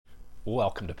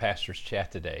Welcome to Pastor's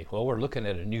Chat today. Well, we're looking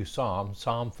at a new psalm,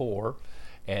 Psalm 4,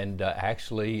 and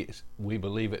actually we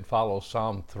believe it follows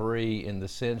Psalm 3 in the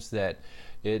sense that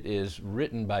it is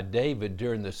written by David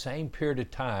during the same period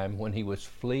of time when he was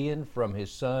fleeing from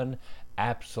his son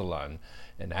Absalom.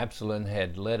 And Absalom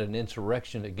had led an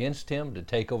insurrection against him to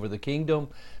take over the kingdom.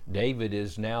 David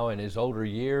is now in his older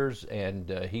years, and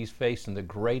he's facing the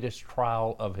greatest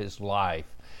trial of his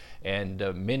life. And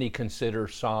many consider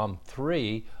Psalm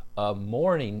 3 a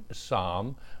morning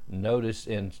psalm. Notice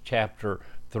in chapter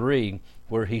 3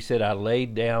 where he said, I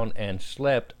laid down and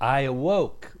slept. I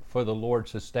awoke, for the Lord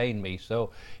sustained me.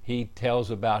 So he tells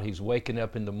about he's waking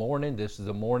up in the morning. This is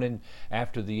the morning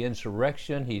after the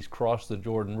insurrection. He's crossed the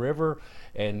Jordan River,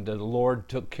 and the Lord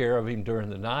took care of him during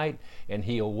the night, and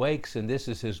he awakes, and this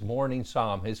is his morning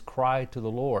psalm, his cry to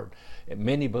the Lord. And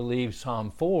many believe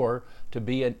Psalm 4 to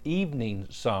be an evening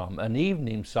psalm. An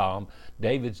evening psalm.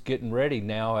 David's getting ready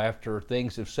now after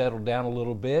things have settled down a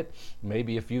little bit.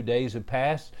 Maybe a few days have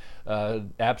passed.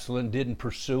 Absalom didn't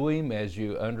pursue him, as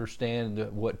you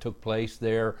understand what took place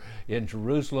there in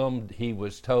Jerusalem. He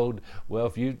was told, well,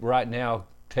 if you right now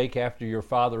take after your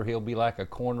father, he'll be like a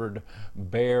cornered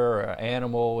bear or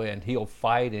animal, and he'll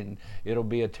fight, and it'll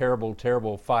be a terrible,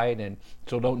 terrible fight, and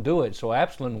so don't do it. So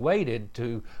Absalom waited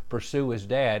to pursue his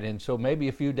dad, and so maybe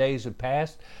a few days have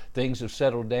passed, things have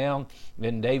settled down,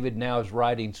 and David now is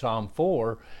writing Psalm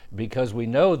 4, because we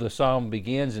know the psalm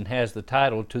begins and has the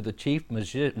title, To the Chief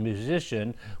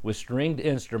Musician with Stringed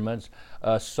Instruments,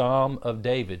 a Psalm of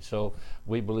David. So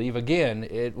we believe, again,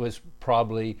 it was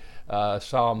probably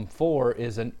Psalm 4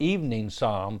 is an evening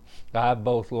psalm. I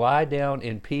both lie down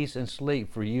in peace and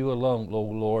sleep, for you alone, O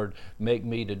Lord, make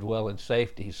me to dwell in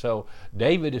safety. So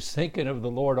David is thinking of the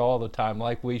Lord all the time,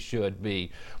 like we should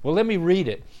be. Well, let me read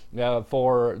it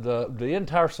for the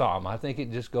entire psalm. I think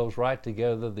it just goes right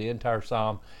together, the entire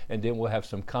psalm, and then we'll have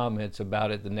some comments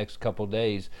about it the next couple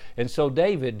days. And so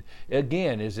David,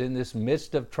 again, is in this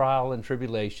midst of trial and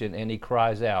tribulation, and he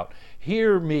cries out,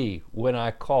 Hear me when I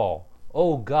call,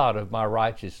 O God of my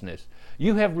righteousness.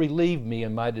 You have relieved me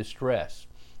in my distress.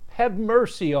 Have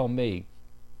mercy on me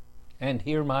and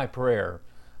hear my prayer.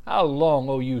 How long,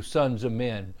 O you sons of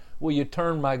men, will you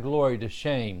turn my glory to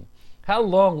shame? How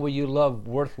long will you love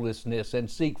worthlessness and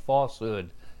seek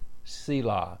falsehood?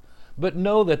 Selah. But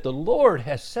know that the Lord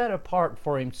has set apart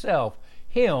for himself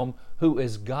him who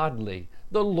is godly.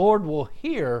 The Lord will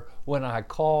hear when I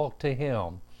call to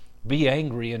him. Be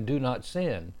angry and do not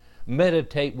sin.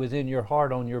 Meditate within your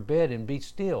heart on your bed and be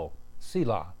still.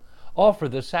 Selah. Offer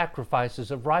the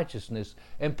sacrifices of righteousness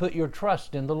and put your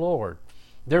trust in the Lord.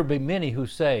 There be many who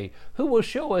say, Who will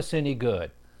show us any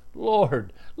good?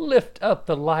 Lord, lift up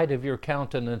the light of your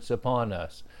countenance upon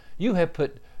us. You have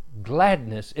put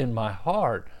gladness in my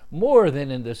heart, more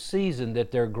than in the season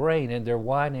that their grain and their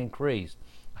wine increased.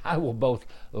 I will both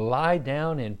lie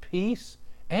down in peace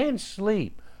and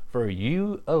sleep, for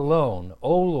you alone,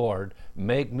 O Lord,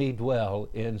 make me dwell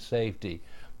in safety.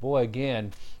 Boy,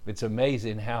 again, it's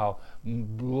amazing how a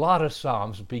lot of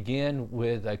Psalms begin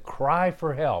with a cry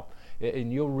for help.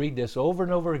 And you'll read this over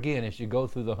and over again as you go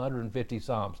through the 150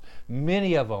 Psalms.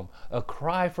 Many of them, a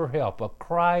cry for help, a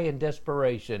cry in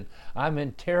desperation. I'm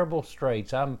in terrible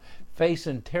straits. I'm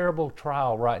facing terrible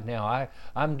trial right now.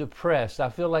 I'm depressed. I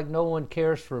feel like no one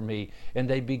cares for me. And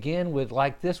they begin with,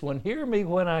 like this one, Hear me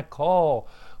when I call.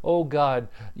 Oh God,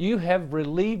 you have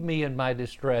relieved me in my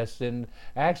distress. And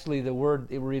actually the word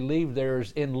relieved there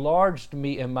is enlarged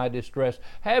me in my distress.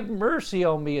 Have mercy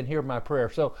on me and hear my prayer.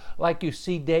 So like you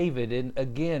see David, and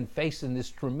again facing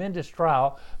this tremendous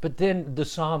trial, but then the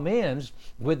psalm ends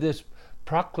with this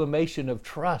proclamation of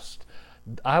trust.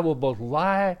 I will both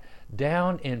lie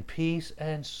down in peace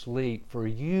and sleep, for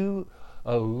you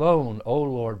alone, O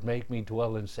Lord, make me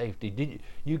dwell in safety. Did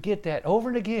you get that over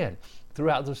and again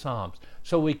throughout the Psalms?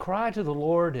 So we cry to the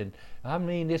Lord, and I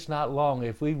mean, it's not long.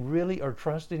 If we really are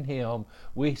trusting him,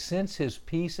 we sense his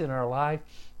peace in our life.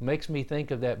 Makes me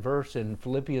think of that verse in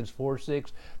Philippians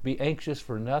 4:6, be anxious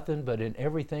for nothing, but in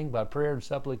everything by prayer and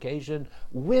supplication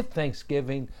with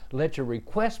thanksgiving, let your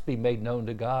requests be made known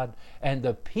to God, and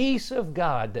the peace of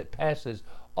God that passes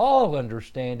all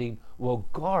understanding will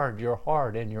guard your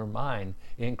heart and your mind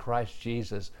in Christ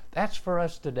Jesus. That's for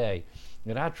us today.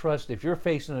 And I trust if you're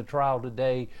facing a trial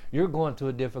today, you're going through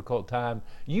a difficult time,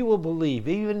 you will believe,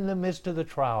 even in the midst of the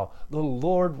trial, the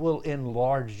Lord will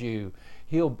enlarge you.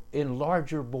 He'll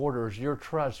enlarge your borders, your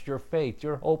trust, your faith,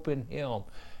 your hope in him.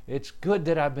 It's good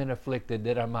that I've been afflicted,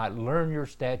 that I might learn your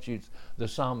statutes, the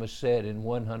psalmist said in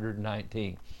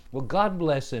 119. Well, God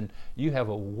bless, and you have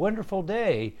a wonderful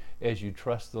day as you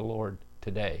trust the Lord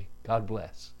today. God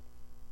bless.